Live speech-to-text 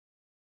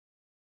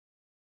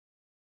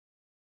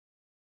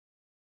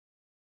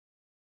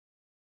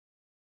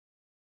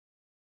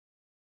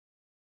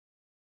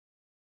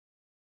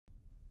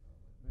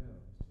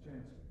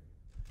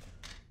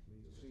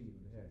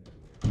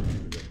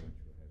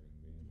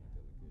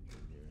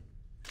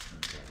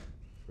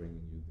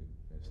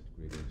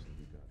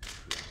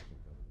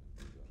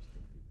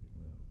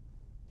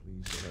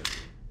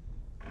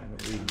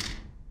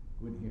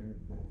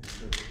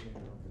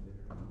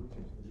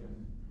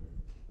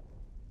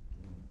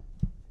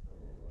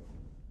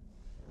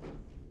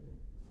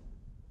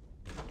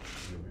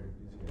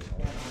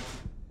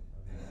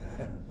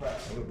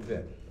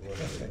fit.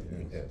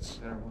 Yes.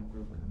 There one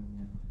group coming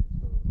in.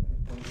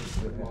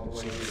 We'll have to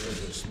see if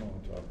there's a small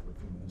talk for a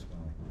few minutes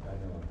while I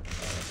know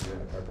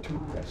our two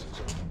presses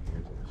are in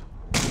here.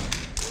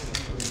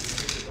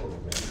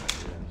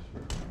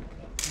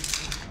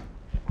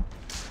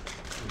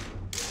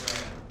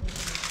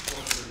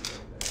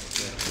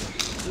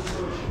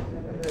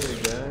 There you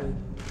go.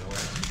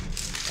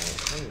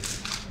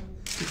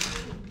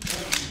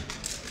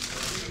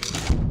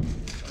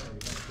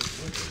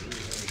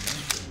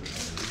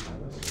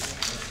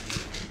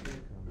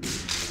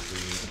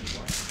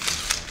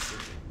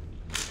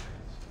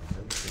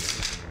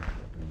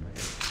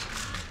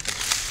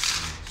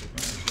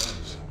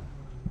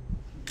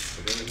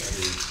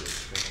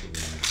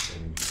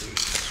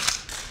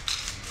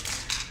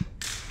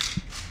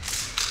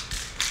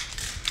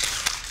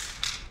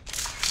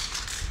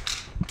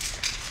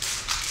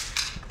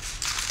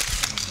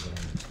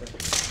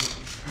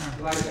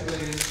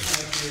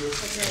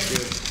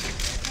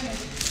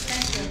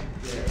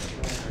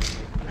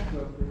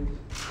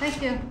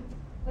 Thank you.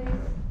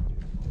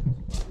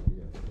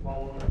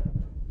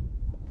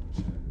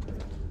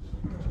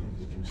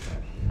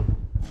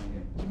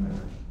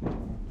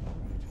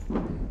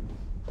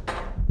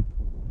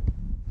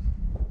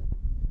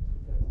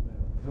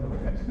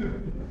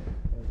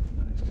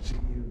 Nice to see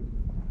you.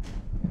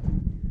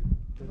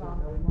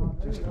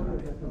 Just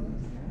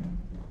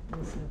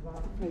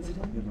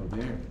President. you know,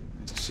 there.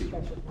 Nice to see you.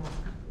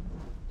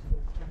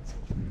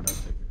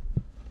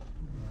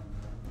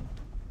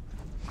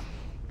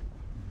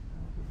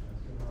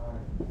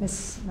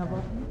 Miss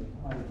Noble.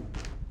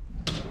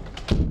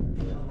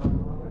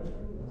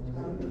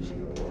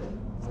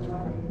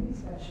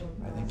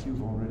 I think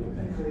you've already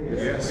met.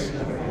 Yes.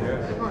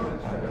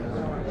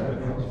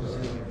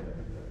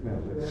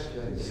 Well, let's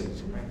see.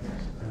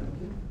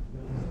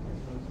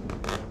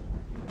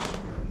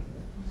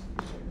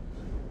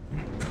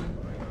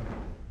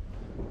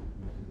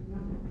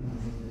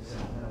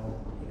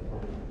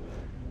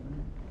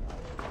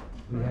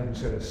 We haven't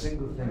said a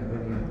single thing of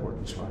any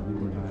importance while we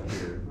were not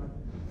here,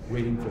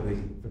 waiting for the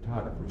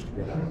photographers to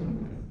get out.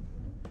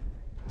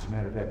 As a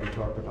matter of fact, we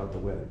talked about the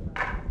weather.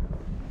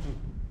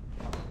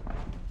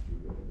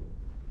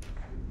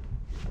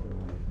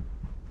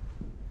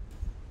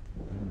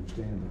 I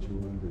understand that you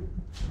were under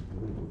some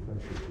political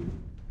pressure to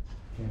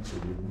cancel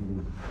your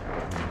meeting.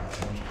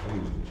 I'm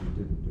pleased that you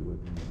didn't do it,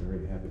 and we're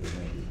very happy to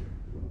have you here.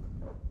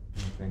 Welcome.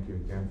 Thank you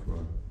again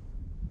for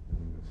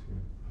having us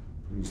here.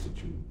 Pleased that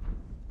you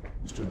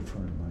stood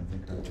firm. I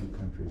think our two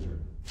countries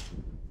are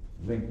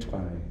linked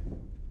by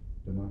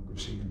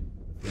democracy and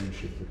the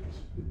friendship that has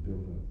been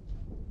built up.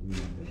 We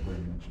want that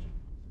very much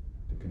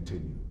to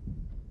continue.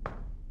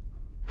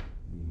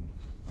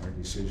 Our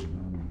decision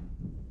on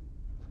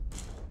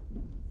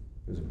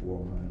Visit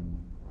Walheim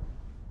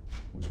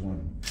was one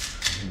of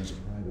him as a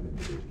private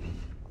individual,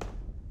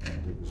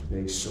 and it was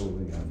based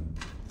solely on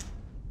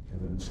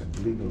evidence and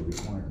legal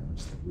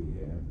requirements that we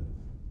have that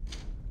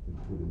have been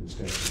put into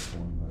statute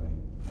form by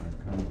our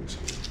Congress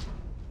here.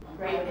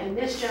 Great, and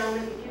this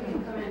gentleman, if you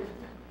can come in.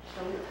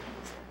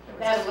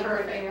 That's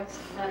perfect.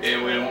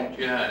 Yeah, we don't want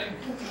you hiding.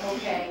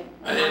 Okay.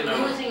 I didn't know.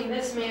 I'm using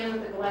this man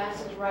with the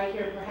glasses right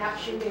here.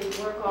 Perhaps you can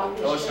work on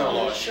Oh, it's his not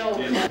lost.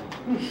 shoulder.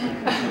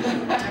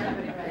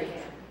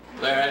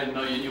 Larry, I didn't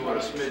know you knew what a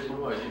smidgen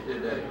was. You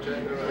did that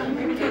exactly right.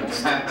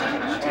 It's a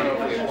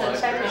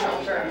technical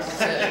term.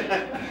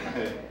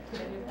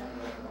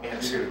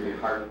 It's going to be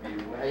hard for you.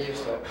 I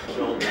used to.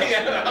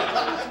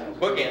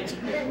 Bookends.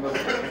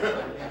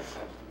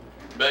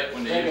 Back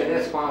when Maybe you...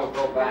 this one will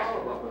go back to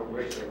what we're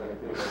originally going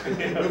to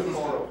do. Move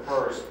photo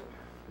first,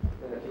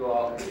 then if you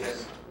all can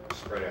just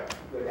Spread out.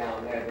 go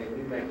down there, then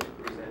you make the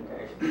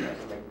presentation, you guys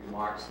make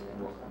remarks, and then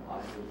we'll come on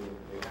to do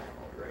the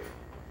Great.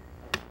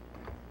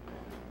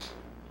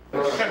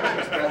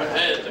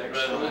 Hey, Mr.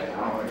 President.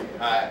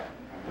 Hi.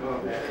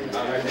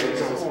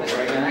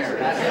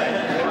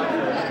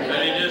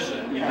 Benny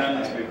Dixon. You've done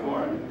this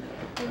before.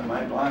 Am I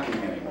blocking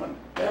anyone?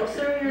 No,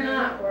 sir, you're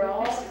not. We're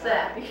all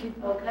set.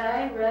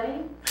 Okay,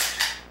 ready?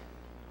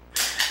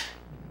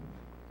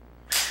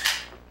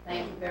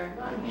 Thank you very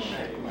much.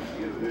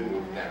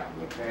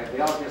 Okay, if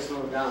y'all just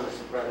move down,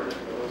 Mr. President,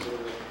 those are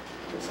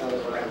the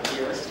fellows around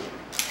here.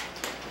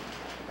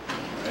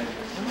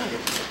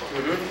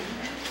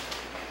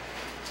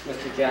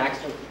 Mr.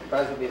 Jackson,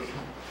 President of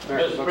the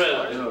American Mr. Book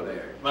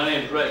President, my name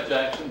is Brett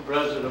Jackson,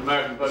 President of the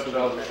American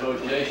Booksellers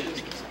Association.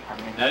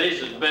 Now,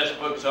 these are the best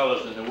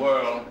booksellers in the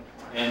world,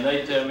 and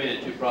they tell me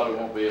that you probably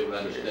won't be able to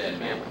understand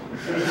me.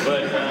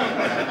 But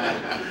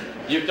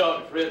you've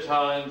talked to Fritz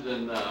Hines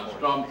and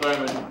Strom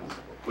Thurmond.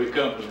 We've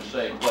come from the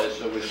same place,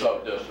 so we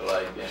talk just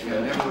alike. Yeah, I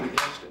never would have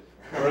guessed it.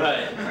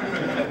 Right.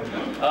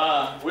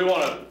 We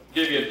want to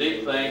give you a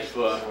deep thanks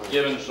for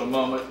giving us a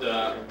moment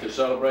to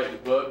celebrate the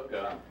book.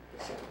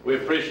 We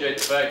appreciate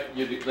the fact that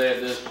you declared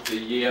this the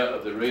year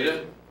of the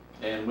reader,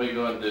 and we're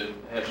going to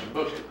have some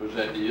books to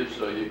present to you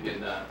so you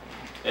can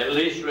at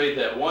least read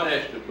that one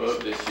extra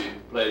book that you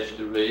pledged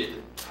to read.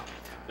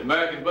 The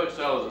American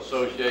Booksellers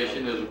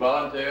Association is a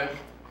voluntary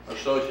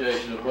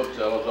association of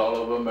booksellers all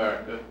over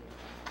America.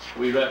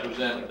 we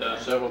represent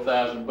several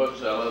thousand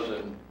booksellers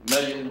and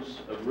millions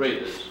of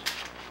readers.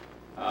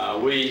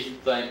 We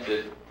think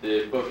that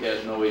the book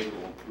has no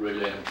equal,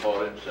 really, in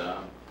importance.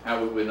 How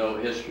would we know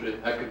history?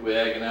 How could we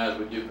agonize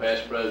with you,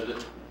 past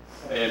presidents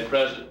and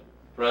presidents,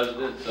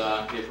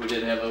 if we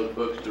didn't have those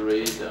books to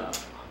read?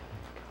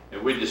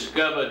 And we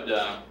discovered,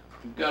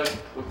 we've got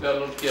a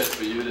little gift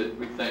for you that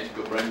we think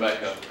will bring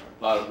back a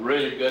lot of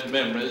really good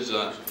memories.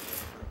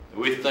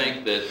 We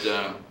think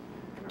that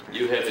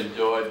you have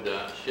enjoyed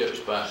Ships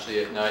by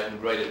Sea at Night and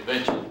Great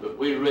Adventures, but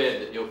we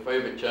read that your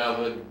favorite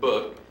childhood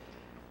book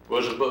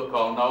was a book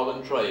called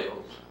Northern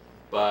Trails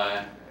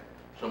by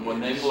someone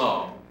named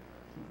Long.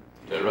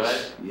 Is that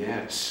right?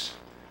 Yes.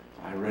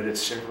 I read it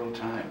several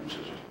times.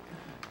 It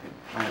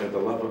planted the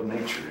love of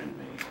nature in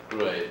me.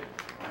 Great.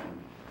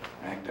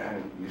 In fact,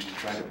 I used to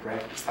try to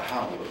practice the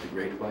howl of the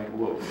great white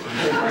wolf.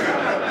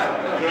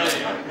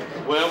 Great.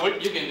 Well,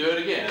 you can do it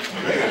again.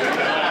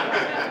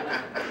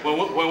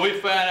 When we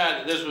found out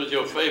that this was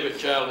your favorite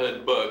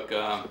childhood book,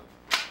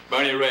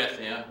 Bernie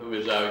Rathia, who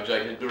is our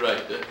executive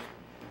director,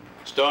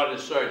 started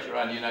a search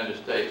around the United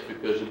States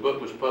because the book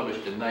was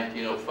published in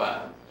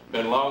 1905. It's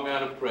been long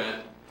out of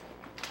print.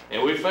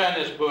 And we found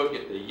this book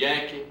at the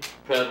Yankee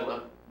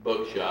Peddler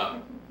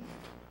Bookshop.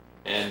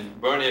 And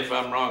Bernie, if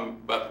I'm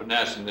wrong about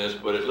pronouncing this,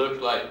 but it looks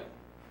like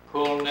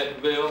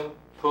Pulnetville.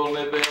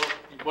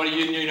 What are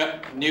you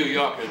New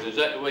Yorkers? Is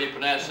that the way you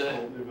pronounce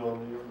that?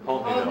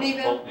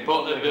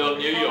 Pulnetville,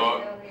 New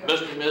York.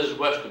 Mr. and Mrs.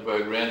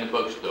 Westerberg ran the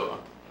bookstore.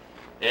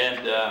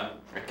 And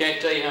I can't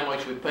tell you how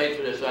much we paid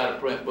for this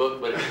out-of-print book,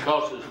 but it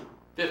cost us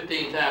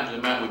 15 times the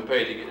amount we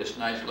paid to get this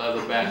nice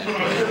leather binding.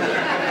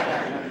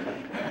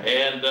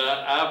 And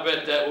I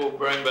bet that will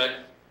bring back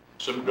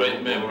some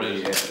great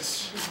memories.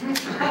 Yes.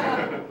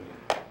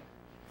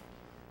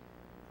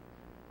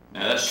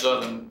 Now that's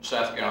Southern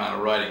South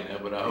Carolina writing there,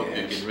 but I hope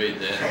you can read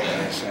that.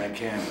 Yes, I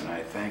can, and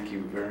I thank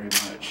you very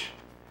much.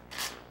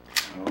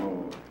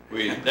 Oh.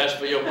 That's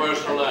for your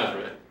personal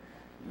library.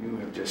 You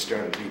have just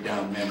started me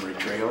down memory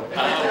trail.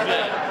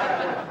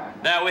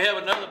 Now we have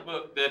another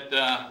book that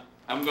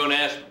I'm going to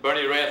ask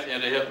Bernie Rathia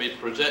to help me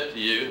present to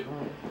you.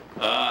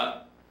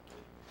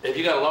 Have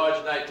you got a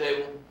large night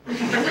table?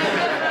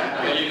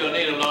 Well, you're going to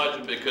need a large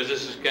one because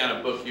this is the kind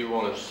of book you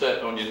want to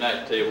set on your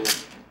night table.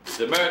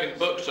 The American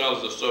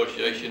Booksellers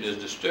Association is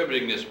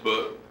distributing this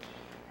book,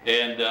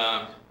 and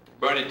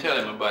Bernie, tell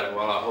him about it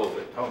while I hold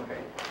it.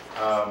 Okay.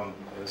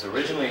 It was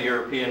originally a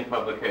European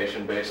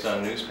publication based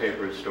on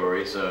newspaper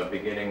stories,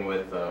 beginning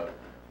with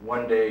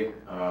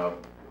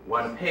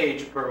one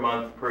page per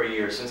month per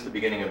year since the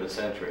beginning of the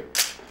century.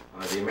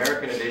 The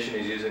American edition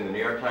is using the New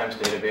York Times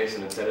database,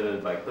 and it's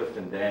edited by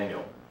Clifton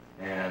Daniel.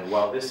 And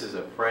while this is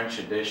a French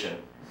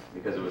edition,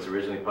 because it was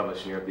originally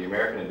published in Europe, the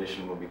American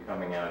edition will be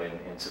coming out in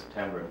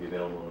September and be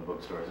available in the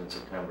bookstores in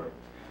September.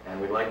 And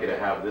we'd like you to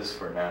have this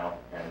for now,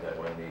 and that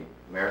when the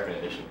American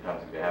edition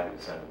comes, we'd be happy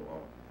to send it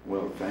along.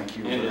 Well, thank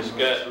you. And it's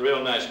got a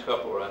real nice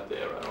couple right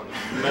there, right on the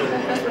middle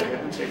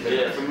one.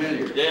 Yeah,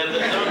 familiar. Yeah,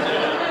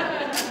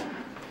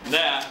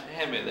 now,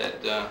 hand me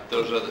that,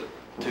 those other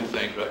two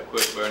things right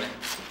quick, Bernie.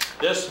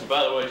 This,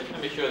 by the way, just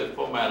let me show you the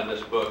format of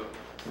this book.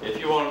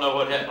 If you want to know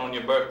what happened on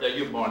your birthday,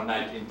 you were born in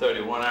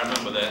 1931, I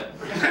remember that.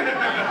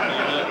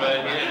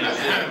 Right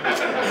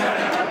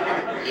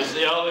here, you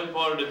see all the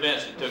important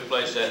events that took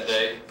place that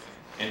day.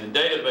 And the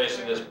database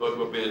of this book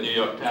will be the New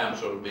York Times,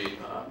 so it'll be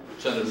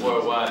sent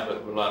worldwide,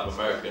 but with a lot of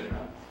American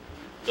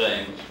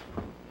things.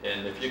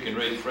 And if you can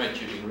read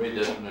French, you can read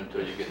this one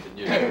until you get the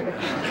news.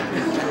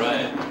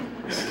 Right.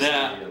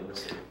 Now,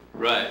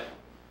 right.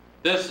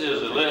 This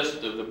is a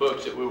list of the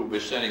books that we will be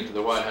sending to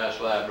the White House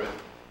Library.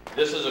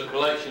 This is a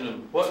collection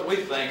of what we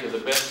think are the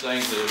best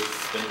things that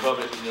have been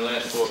published in the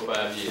last 4 or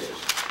 5 years.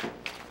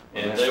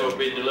 And they will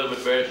be delivered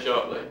very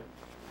shortly.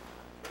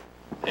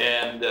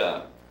 And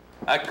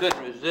I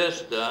couldn't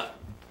resist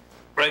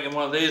bringing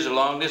one of these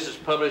along. This is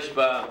published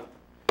by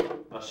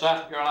a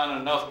South Carolina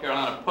and North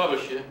Carolina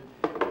publisher.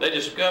 They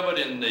discovered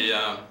in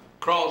the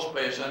crawl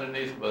space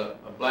underneath a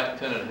black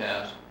tenant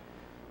house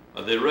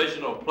the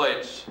original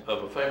plates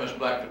of a famous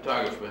black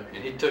photographer,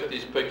 and he took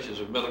these pictures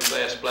of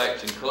middle-class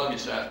blacks in Columbia,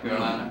 South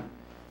Carolina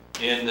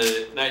in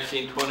the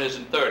 1920s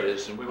and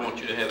 30s, and we want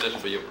you to have this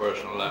for your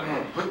personal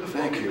library.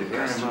 Thank you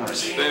very much.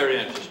 It's very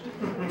interesting.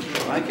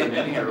 Well, I came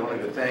in here only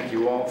to thank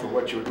you all for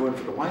what you're doing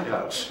for the White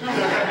House.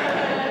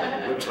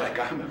 Looks like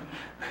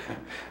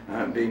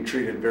I'm being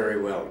treated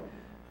very well.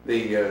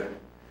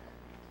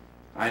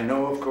 I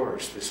know, of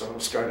course, this all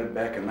started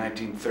back in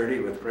 1930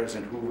 with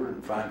President Hoover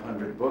and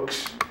 500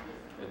 books.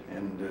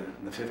 And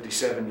in the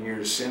 57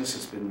 years since,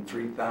 it's been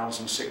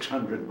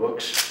 3,600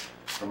 books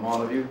from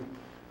all of you.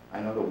 I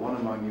know that one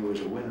among you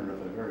is a winner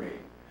of a very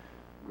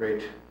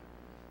great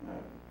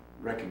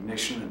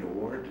recognition and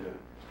award,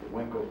 Mr.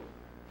 Winkle.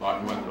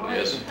 Martin Winkle,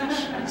 yes.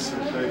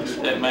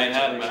 That man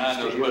hiding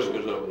behind those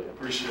whiskers over there.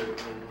 Appreciate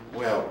it.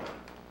 Well,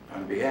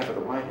 on behalf of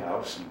the White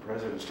House and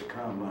presidents to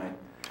come, I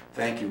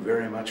thank you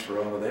very much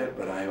for all of that,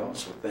 but I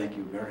also thank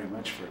you very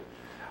much for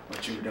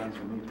what you've done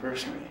for me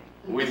personally.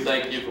 We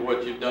thank you for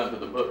what you've done for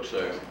the book,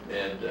 sir.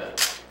 And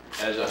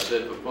As I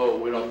said before,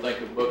 we don't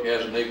think a book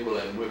has an equal,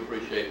 and we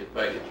appreciate the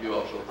fact that you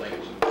also think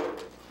it's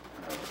important.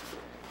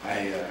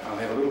 I'll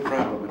have a little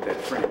problem with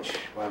that French.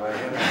 While I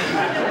had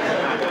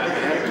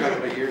a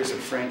couple of years of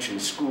French in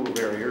school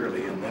very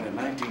early, and then in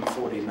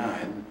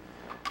 1949,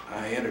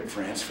 I entered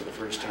France for the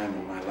first time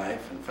in my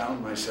life and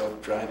found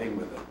myself driving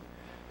with a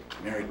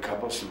married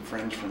couple, some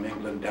friends from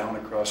England, down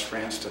across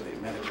France to the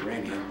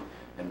Mediterranean,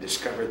 and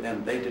discovered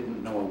then they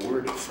didn't know a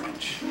word of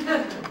French.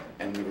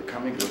 And we were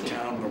coming to a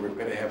town where we were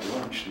going to have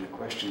lunch, and the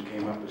question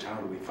came up is how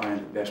do we find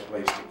the best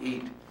place to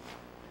eat?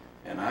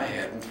 And I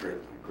hadn't, for a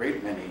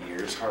great many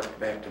years, harked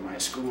back to my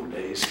school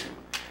days to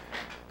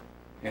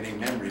any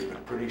memory,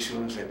 but pretty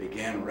soon as I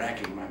began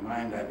racking my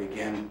mind,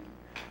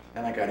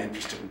 then I got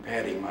interested in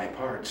padding my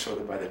part, so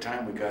that by the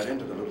time we got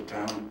into the little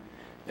town,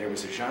 there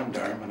was a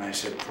gendarme, and I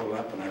said, pull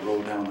up, and I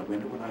rolled down the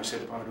window, and I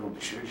said, pardon,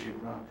 monsieur,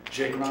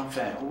 j'ai grand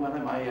faim. Où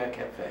est my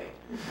café?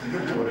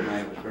 I told him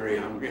I was very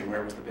hungry, and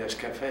where was the best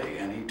cafe?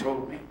 And he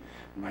told me.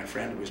 And my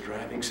friend who was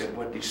driving said,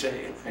 what did he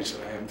say? And I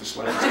said, I haven't the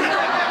slightest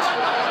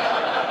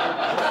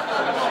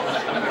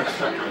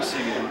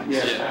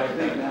Yes, I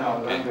think now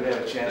that I'm going to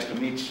have a chance to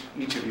meet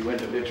each of you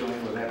individually,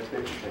 and we'll have a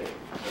picture taken.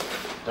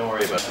 Don't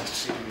worry about it. Nice to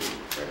see you.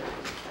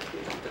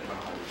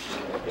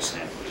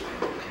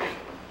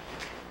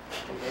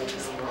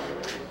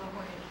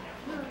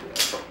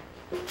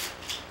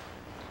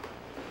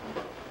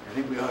 I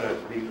think we ought to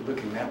be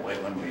looking that way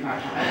when we... All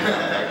right,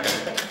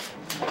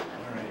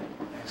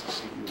 nice to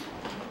see you.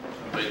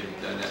 Can you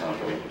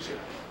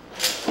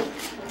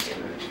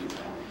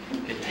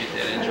get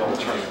that in, Joel?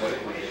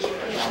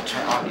 I'll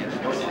turn on you.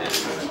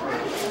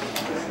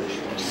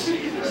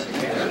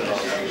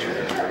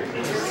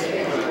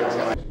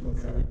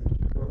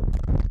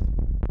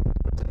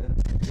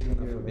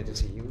 Good to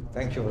see you.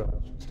 Thank you very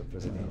much, Mr.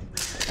 President.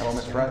 Hello,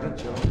 Mr. President.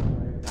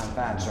 I'm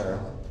fine, sir.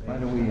 Why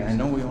don't we, I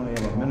know we only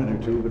have a minute or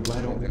two, but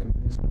why don't we...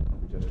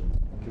 Just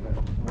thank you very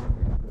much.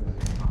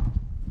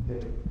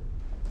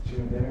 See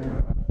you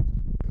there.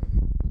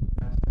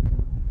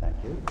 Thank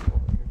you.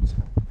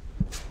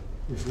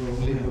 If we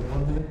only have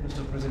 1 minute,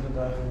 Mr. President, I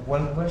have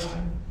one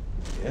question.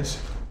 Yes?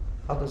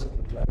 How does it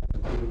look like to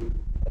be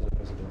as the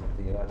President of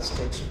the United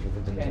States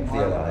representing the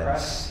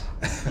Alliance?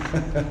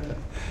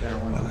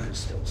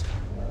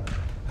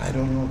 I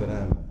don't know that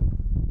I'm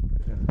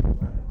President of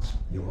the Alliance.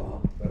 You are.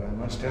 But I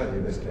must tell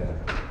you that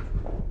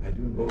I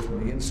do both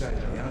from the inside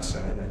and the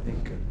outside. I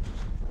think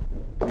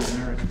we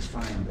Americans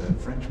find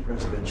French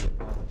presidential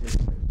politics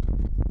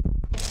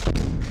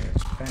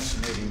as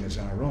fascinating as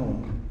our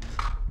own,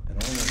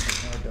 and almost as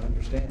hard to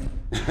understand.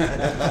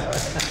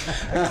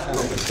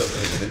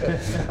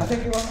 I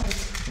think you are.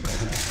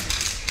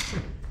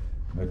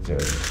 But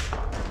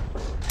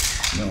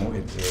no,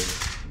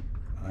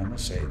 I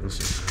must say this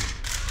is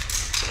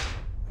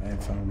I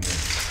have found a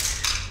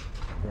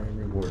very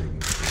rewarding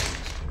experience.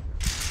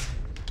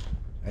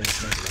 I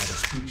just made a lot of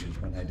speeches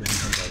when I didn't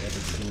think I'd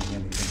ever be doing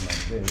anything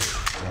like this,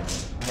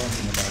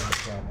 talking about the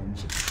problems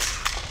of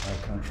our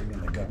country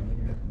and the government,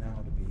 but now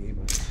to be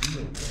able to do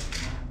it.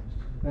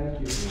 Thank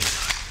you.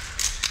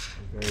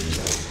 Very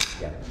well.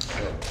 Yeah.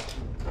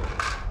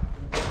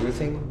 Do you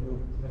think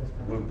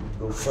we'll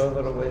go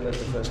further away than the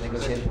first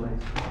negotiation?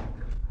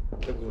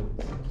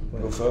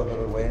 Go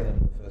further away than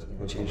the first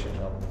negotiation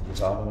on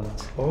disarmament?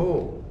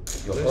 Oh,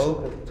 You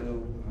hope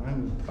to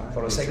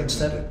for a second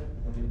step?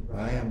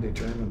 I am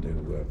determined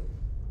to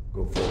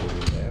go forward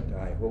with that.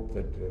 I hope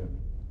that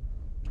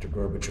Mr.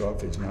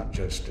 Gorbachev is not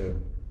just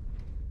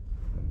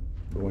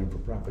going for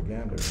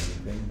propaganda or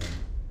anything.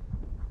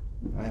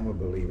 I am a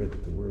believer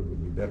that the world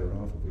would be better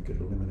off if we could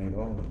eliminate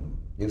all of them.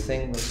 You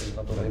think this is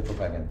not only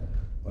propaganda?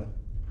 What?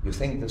 You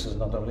think this is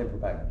not only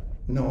propaganda?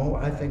 No,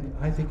 I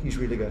think he's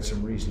really got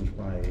some reasons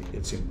why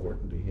it's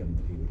important to him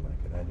that he would like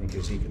it. I think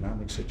his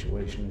economic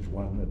situation is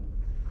one that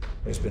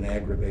has been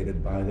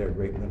aggravated by their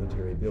great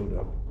military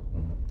buildup.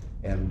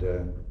 And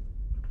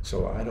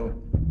so I don't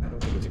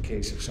think it's a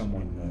case of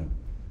someone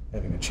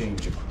having a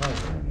change of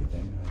heart or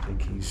anything. I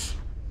think he's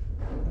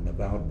an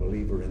avowed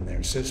believer in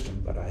their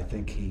system, but I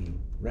think he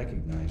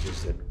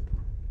recognizes that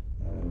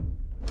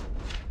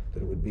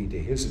that it would be to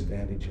his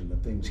advantage in the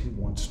things he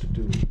wants to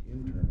do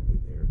internally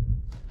there,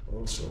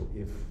 also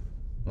if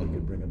he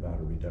could bring about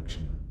a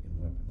reduction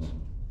in weapons.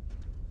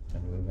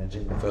 And you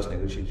imagine the first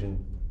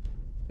negotiation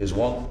is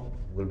won,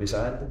 will be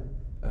signed?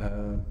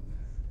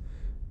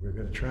 We're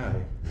going to try.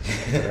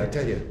 But I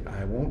tell you,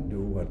 I won't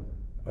do what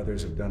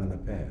others have done in the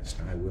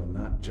past. I will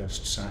not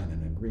just sign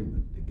an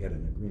agreement to get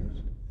an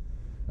agreement.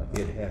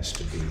 It has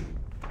to be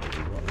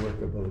a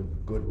workable,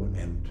 good one,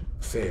 and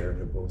fair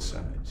to both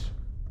sides.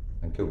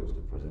 Thank you,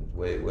 Mr. President.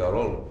 We are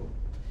all,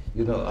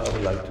 you know, I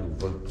would like to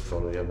vote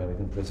for the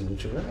American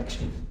presidential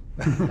election.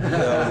 We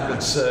are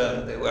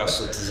concerned, we are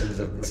citizens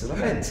of this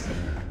land.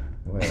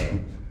 Well,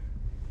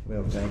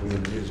 thank you.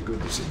 It is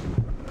good to see you.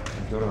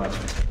 Thank you very much,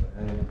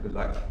 and good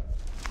luck.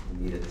 We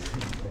need it.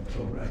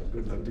 All right,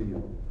 good luck to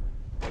you.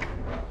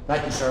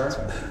 Thank you, sir.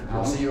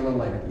 I'll see you a little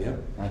later.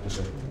 Yep. Thank you,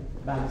 sir.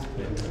 Good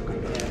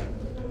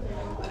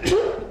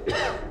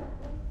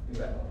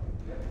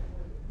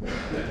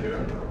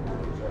luck.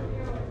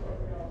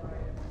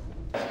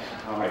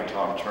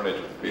 Tom Turnage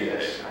with the VA.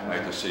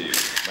 Nice to see you.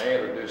 May I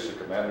introduce the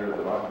commander of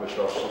the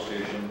Non-Commissioned Officer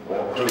Association,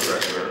 Paul Krueger.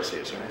 Nice to see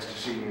you, sir. Nice to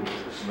see you.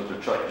 This is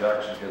Mr. Chuck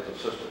Jackson, his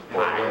assistant.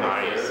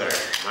 Hi, sir.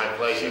 My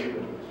pleasure.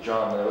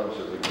 John Evans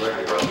is the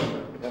executive.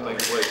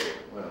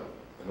 Well,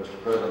 and Mr.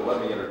 President,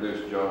 let me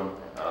introduce Joan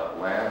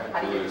Lamb,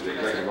 who is the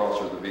executive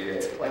officer of the VA.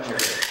 Pleasure.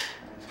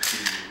 Nice to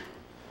see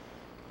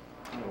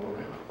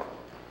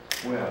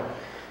you. Well,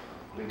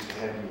 pleased to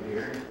have you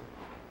here.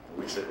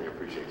 We certainly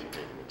appreciate you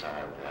taking the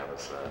time to have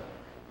us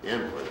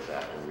in for this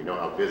afternoon. We know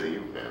how busy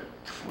you've been.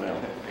 Well,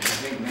 I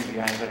think maybe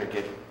I better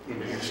get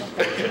in here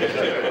sometime.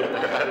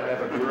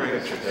 Have a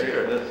great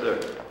sure.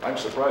 I'm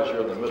surprised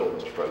you're in the middle,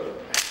 Mr. President.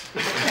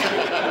 In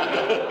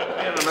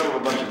the middle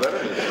of a bunch of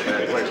veterans, it's a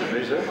bad place to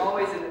be, sir.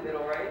 Always in the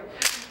middle, right?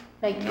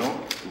 Thank you. No.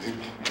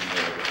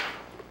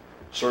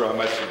 Sir, I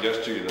might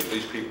suggest to you that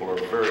these people are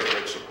very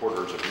great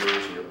supporters of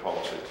yours and your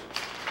policies.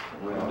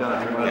 Well, You've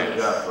done a tremendous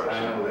job for us.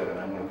 I know that, and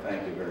I want to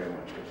thank you very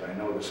much, because I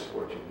know the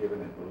support you've given,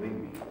 and believe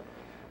me,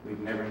 we've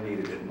never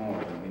needed it more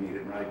than we need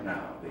it right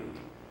now.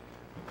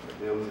 The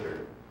bills that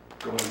are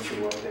going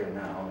through up there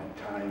now and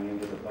tying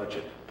into the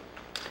budget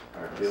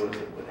are bills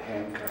that would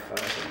handcuff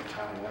us and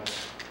tie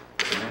us.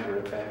 As a matter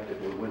of fact,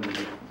 it will win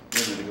the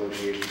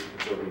negotiations with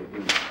the Soviet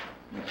Union.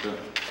 That's it.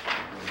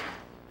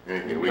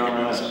 Anything we can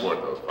do to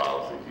support those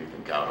policies, you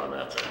can count on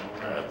that, sir.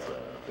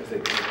 Because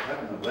they're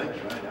cutting the legs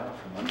right out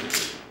from under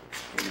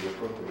the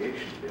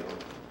appropriation bill.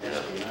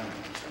 Yeah.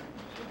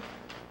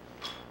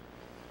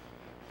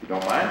 You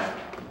don't mind?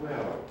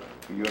 Well,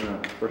 You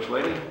and the First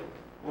Lady?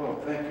 well,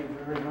 thank you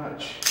very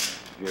much.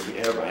 You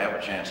ever have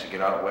a chance to get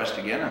out west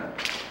again and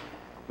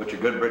put your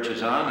good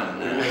britches on and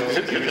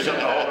give you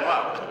something to hold them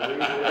up?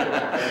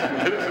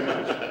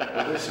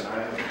 Well, listen, I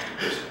have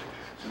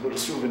some little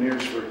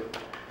souvenirs for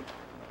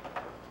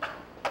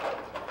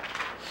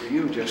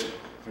you, just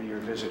for your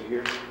visit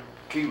here.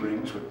 Key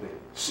rings with the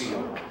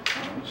seal.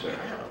 Thank you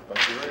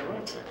very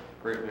much, sir.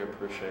 Greatly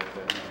appreciate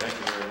that. Thank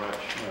you very much.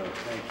 Well,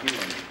 thank you,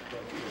 and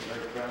thank you. We're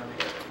very proud of you.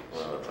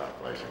 Well, it's our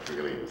pleasure.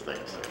 Really is.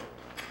 Thanks, sir.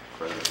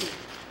 President.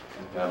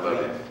 And I love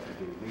it.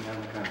 Lean on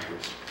the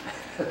Congress.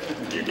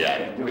 You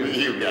got it.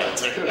 You got it,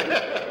 sir.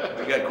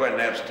 We got quite an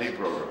absentee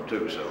program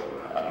too, so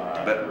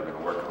I bet we're going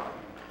to work on it.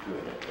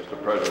 Mr.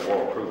 President,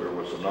 Walt Krueger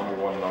was the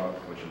 #1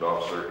 non-commissioned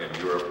officer in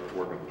Europe,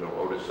 working with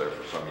General Otis there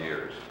for some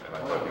years, and I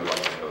thought you'd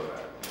like to know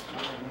that.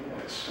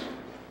 Yes.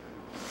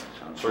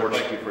 Sir,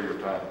 thank you for your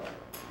time.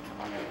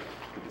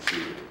 Good to see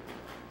you.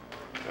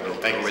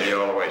 Thank you, With sir. you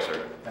all the way, sir.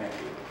 Thank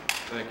you.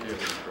 Thank you,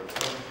 Mr.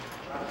 President.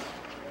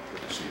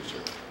 Good to see you,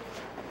 sir.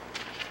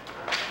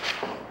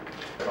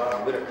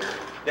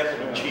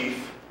 Deputy Chief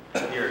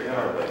here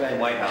at the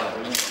White House.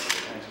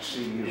 Nice to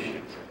see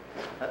you.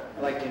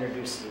 I'd like to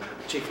introduce the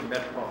Chief of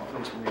Metropolitan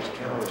Police from Reagan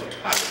County.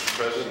 Hi, Mr.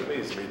 President.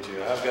 Pleased to meet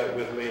you. I've got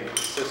with me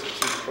Assistant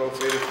Chief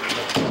Profader from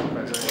the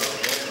Metropolitan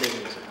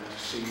Police. Nice to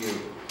see you.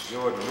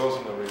 George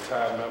Wilson, a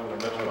retired member of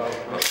the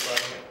Metropolitan Police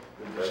Department.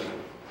 Good to see you.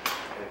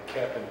 And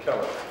Captain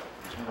Keller.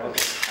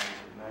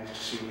 Nice to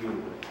see you.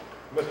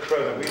 Mr.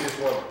 President, we just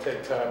want to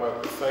take time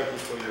out to thank you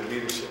for your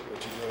leadership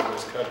that you do in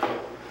this country,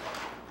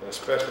 and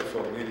especially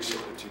for the leadership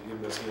that you've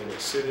given us here in the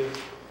city.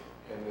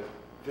 And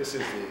this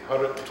is the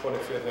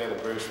 125th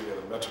anniversary of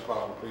the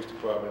Metropolitan Police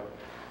Department.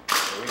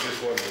 And we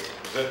just wanted to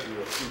present to you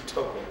a few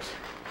tokens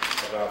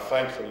of our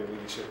thanks for your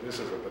leadership. This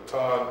is a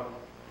baton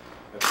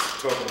that's a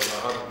token of the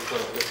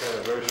 125th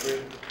anniversary.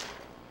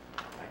 I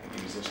can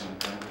use this on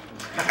Congressman.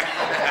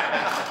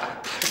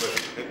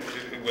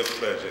 With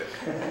pleasure.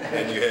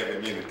 And you have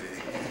immunity.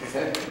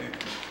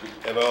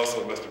 And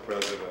also, Mr.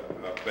 President,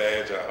 a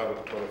badge, our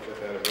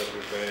 125th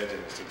anniversary badge,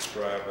 and it's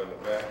inscribed on the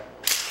back.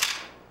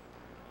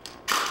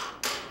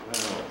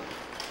 Well,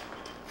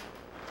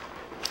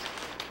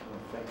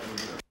 thank you.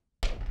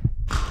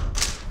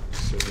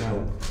 Well,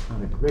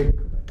 not a great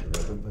collector of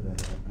them, but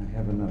I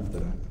have enough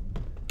that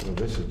well,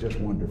 this is just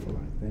wonderful.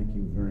 I thank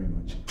you very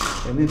much.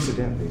 And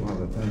incidentally, while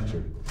the thanks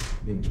are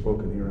being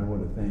spoken here, I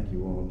want to thank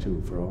you all,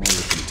 too, for all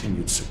your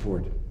continued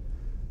support.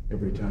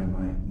 Every time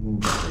I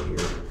move out of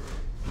here,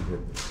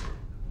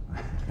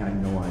 I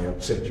know I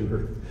upset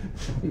your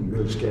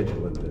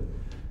schedule,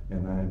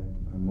 and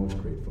I'm most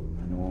grateful.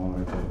 I know all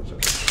our fellows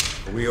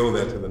are. We owe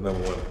that to the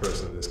 #1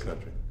 person in this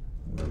country.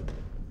 Well,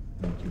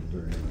 thank you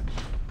very much.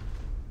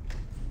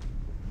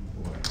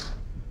 Boy.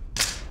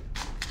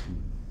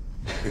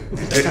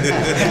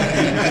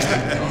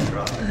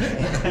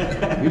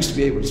 Used to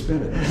be able to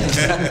spin it.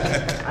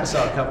 I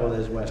saw a couple of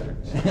those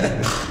westerns.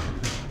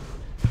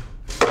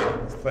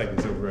 Thank you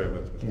so very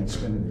much. Can't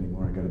spin it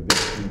anymore. I got a big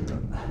finger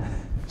on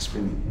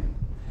spinning hand.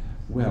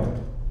 Well,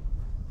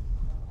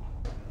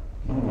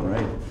 all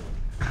right.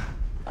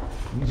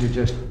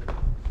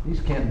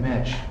 These can't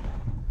match.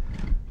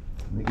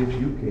 They get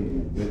you, Katie,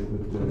 a bit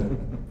with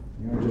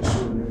just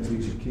souvenirs.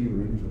 These are key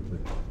rings with the.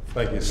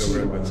 Thank you so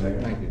very much.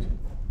 Thank you.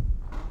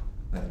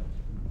 My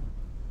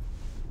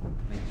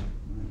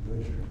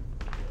pleasure.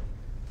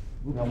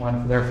 We got one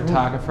for their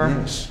photographer.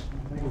 Yes.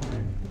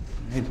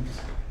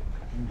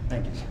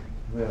 Thank you, sir.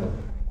 Well,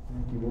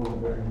 thank you all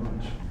very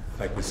much.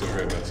 Thank you so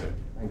very much, sir.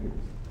 Thank you.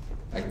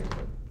 Thank you.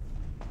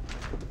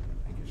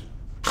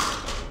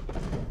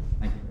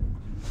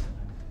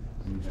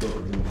 you spoke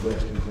of any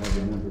questions. I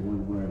remember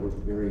one where I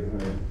worked very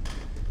hard.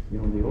 You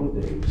know, in the old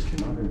days,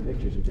 modern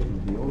pictures are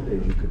different. In the old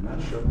days, you could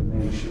not show the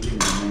man shooting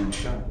and the man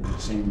shot in the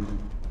same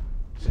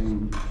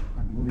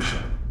movie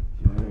shot.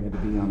 You know, you had to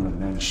be on the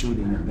man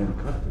shooting and then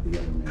cut to the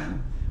other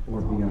man,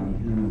 or be on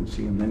him and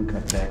see him then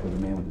cut back with the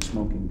man with the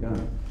smoking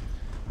gun.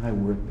 I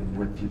worked and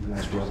worked. People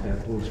brought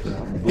that poster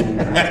out and boom,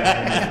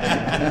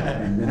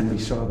 and then we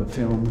saw the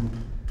film.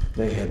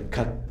 They had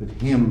cut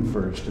him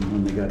first, and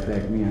when they got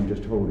back me, I'm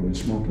just holding a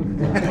smoking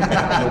gun.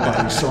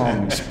 Nobody saw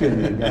me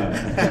spin the gun.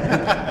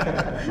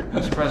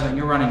 Mr. President,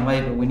 you're running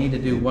late, but we need to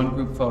do one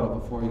group photo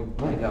before you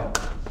go. All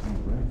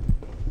right.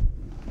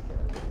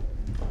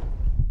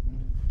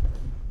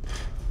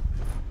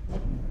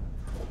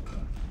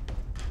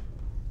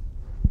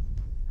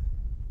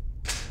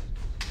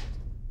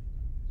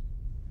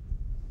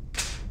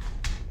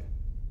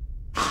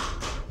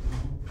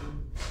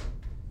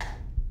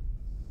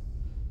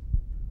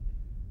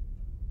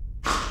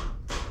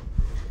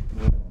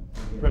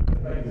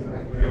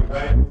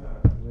 Thank you.